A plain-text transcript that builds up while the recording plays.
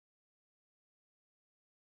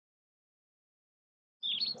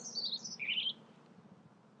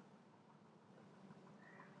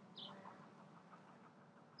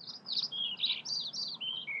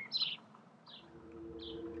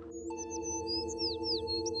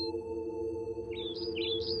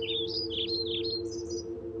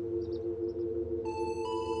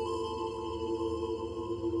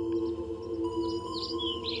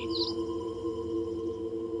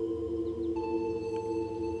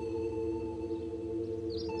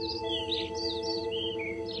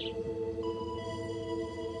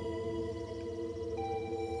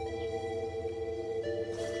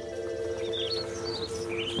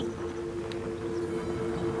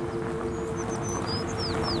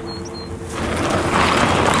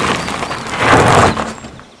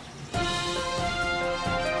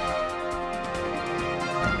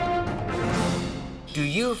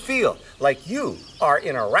like you are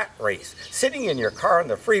in a rat race, sitting in your car on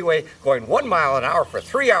the freeway, going 1 mile an hour for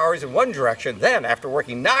 3 hours in one direction. Then, after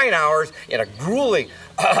working 9 hours in a grueling,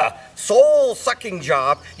 soul-sucking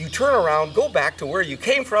job, you turn around, go back to where you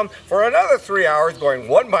came from for another 3 hours, going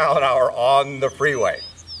 1 mile an hour on the freeway.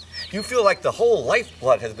 You feel like the whole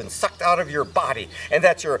lifeblood has been sucked out of your body and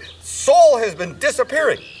that your soul has been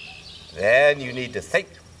disappearing. Then you need to think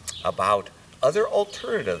about other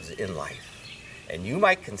alternatives in life. And you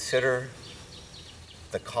might consider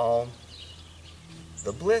the calm,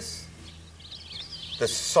 the bliss, the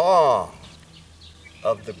song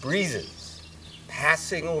of the breezes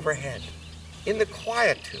passing overhead in the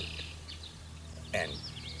quietude and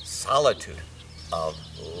solitude of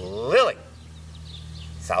Lily,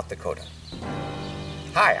 South Dakota.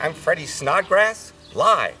 Hi, I'm Freddie Snodgrass,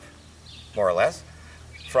 live, more or less,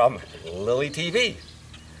 from Lily TV,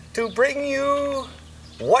 to bring you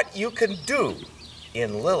what you can do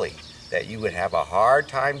in Lily that you would have a hard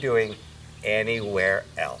time doing anywhere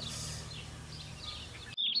else.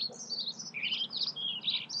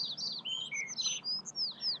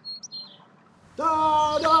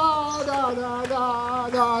 Da da da da da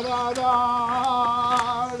da da da da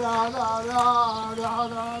da da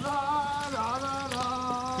da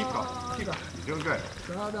da. Keep going, keep going. You're doing good.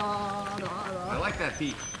 I like that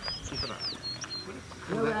beat. Keep it up.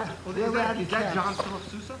 Is that John Philip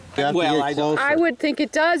Sousa? Well, I would think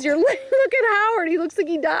it does. Look at Howard. He looks like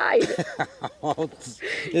he died.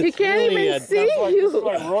 You can't really even see you. It's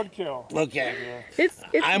like roadkill. Look at It's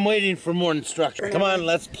I'm waiting for more instruction. Come on,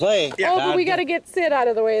 let's play. oh, but we got to get Sid out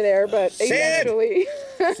of the way there. But eventually.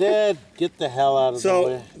 Sid, get the hell out of the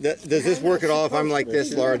way. So, does this work at all if I'm like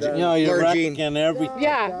this large? You know, you're large wrecking everything.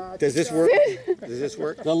 Yeah. Does this work? Does this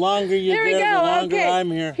work? The longer you're There we there, go. the longer Okay.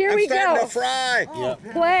 I'm here. Here we starting go. to fry. Yep.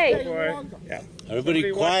 Play. Yeah.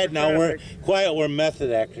 Everybody quiet now. We're quiet. We're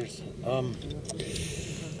method actors.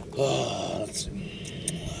 Let's see.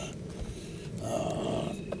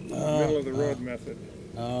 Middle of the road method.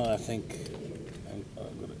 I think.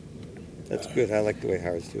 That's good. I like the way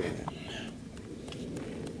Howard's doing that.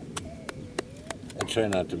 I try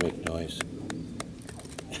not to make noise.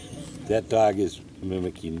 That dog is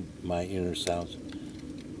mimicking my inner sounds.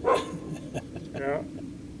 Yeah.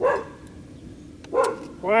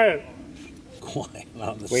 Quiet. Quiet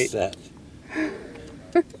on the Wait. set.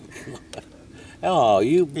 Oh,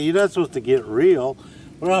 you're not supposed to get real.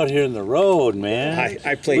 We're out here in the road, man.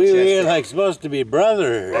 I played We're chess. like supposed to be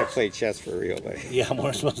brothers. I played chess for real, buddy. Yeah,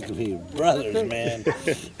 we're supposed to be brothers, man.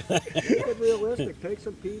 Make it realistic. Take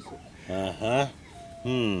some pieces. Uh-huh.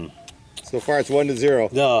 So far, it's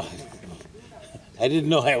 1-0. No, I didn't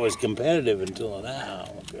know I was competitive until now.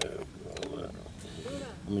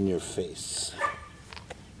 I'm in your face.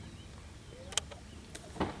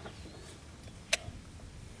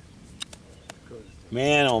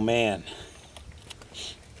 Man, oh man.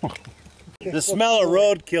 The smell of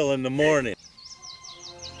roadkill in the morning.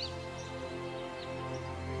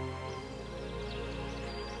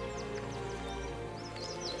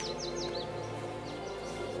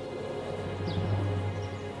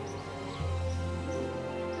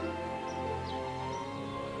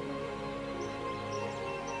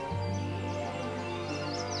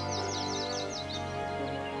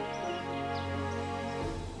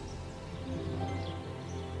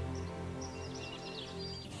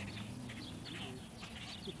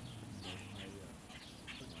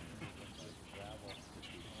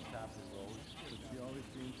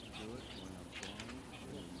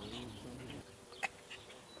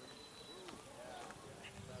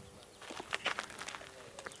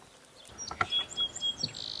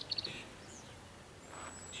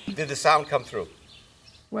 Did the sound come through?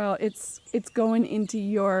 Well, it's going into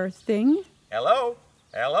your thing. Hello?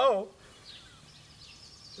 Hello?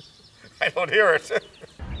 I don't hear it.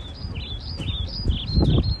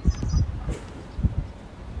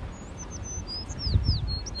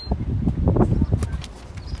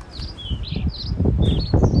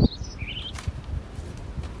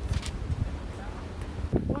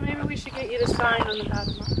 Well, maybe we should get you to sign on the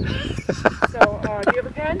bottom. So, do you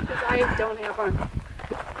have a pen? Because I don't have one.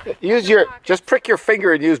 Just prick your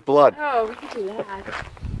finger and use blood. Oh, we could do that.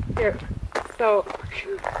 Here. So.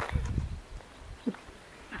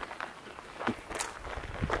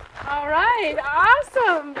 All right.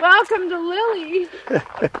 Awesome. Welcome to Lily.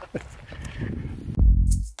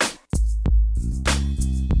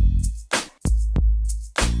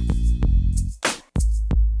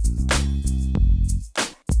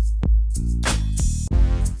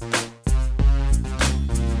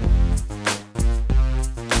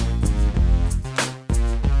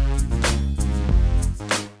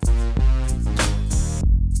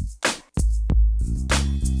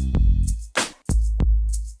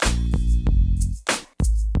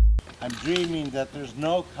 I'm dreaming that there's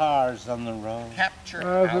no cars on the road.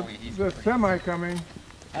 Capture Howie. The semi coming.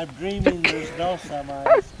 I'm dreaming there's no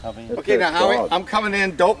semis coming. Okay, now Howie, I'm coming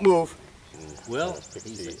in. Don't move. Will,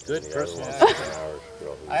 he's a good person.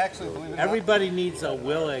 I actually believe it. Everybody needs a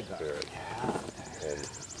Will Egger. And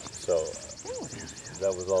so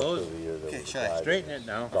that was also the year that Okay, was should I Straighten it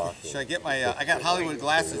now. Should I get my? I got Hollywood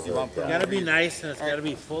glasses. You want? It's gotta be nice and it's gotta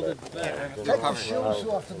be folded back.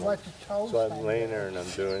 So I'm laying there and I'm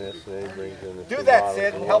doing this, and then he brings in the Do two that, models,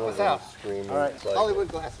 Sid, and help one us of them out. is screaming. All right, It's like, Hollywood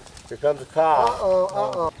glasses. here comes a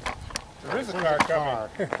cop. There is a car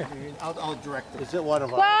coming. I'll direct it. Is it one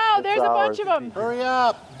of our? Wow, there's a bunch of them. Hurry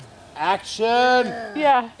up! Action!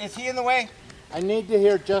 Yeah. Is he in the way? I need to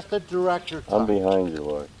hear just the director I'm talk behind you,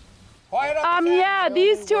 Lord. Quiet on the set. Yeah,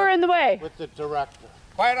 these two are in the way. with the director.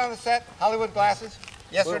 Quiet on the set. Hollywood glasses.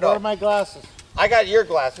 Yes or Where no? are my glasses? I got your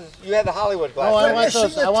glasses. You had the Hollywood Oh, I glasses.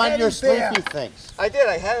 want those. I want your sleepy things. I did.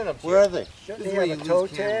 I had them. Where are they? Shouldn't he have a toe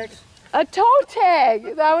tag? A toe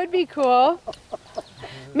tag. That would be cool.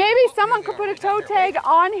 Maybe someone could put a toe tag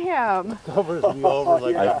on him. Covers me over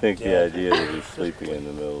like I think the idea that he's sleeping in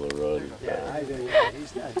the middle of the road is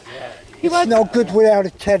bad. It's no good without a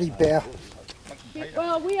teddy bear.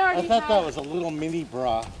 Well, we I already thought that was a little mini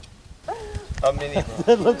bra. A mini.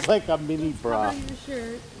 It looks like a mini bra.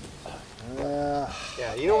 Yeah.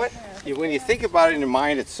 You know what? When you think about it in your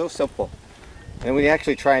mind, it's so simple. And when you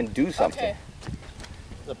actually try and do something. Okay.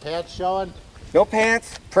 The pants showing? No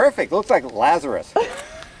pants. Perfect. Looks like Lazarus.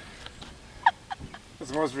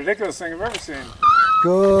 That's the most ridiculous thing I've ever seen.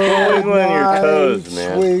 Good Always on your night, toes,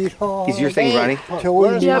 man. sweetheart. Is your thing running? Till we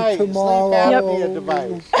Where's meet my tomorrow. sleep apnea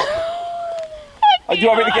device? Oh, do you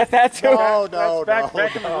want me to get that too? No, Back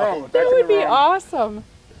in the room. Back That in the would be room. awesome.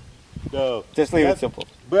 no. Just leave it simple.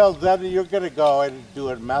 Well, then you're gonna go and do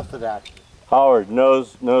a method act. Howard,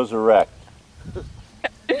 nose erect.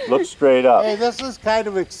 Look straight up. Hey, this is kind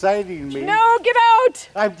of exciting me. No, get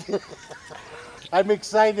out. I'm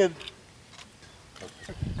excited.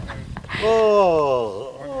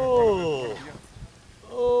 Oh,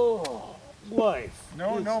 wife.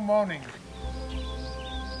 No moaning.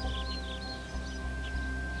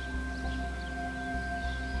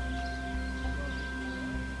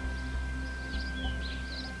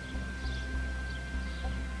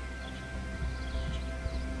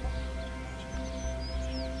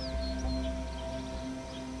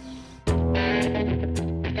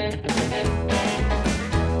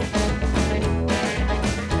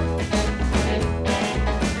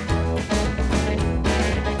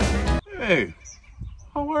 Hey,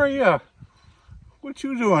 how are ya? What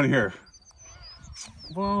you doing here?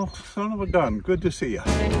 Well, son of a gun, good to see ya.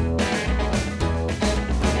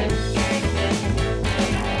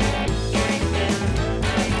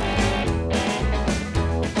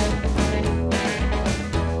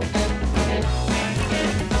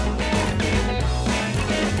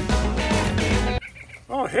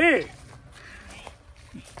 Oh, hey.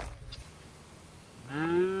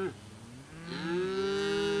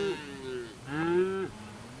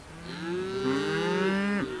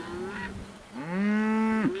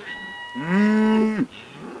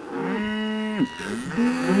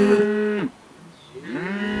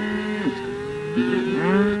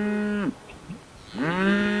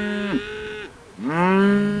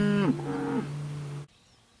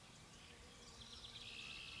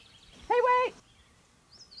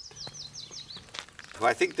 Well,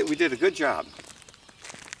 I think that we did a good job.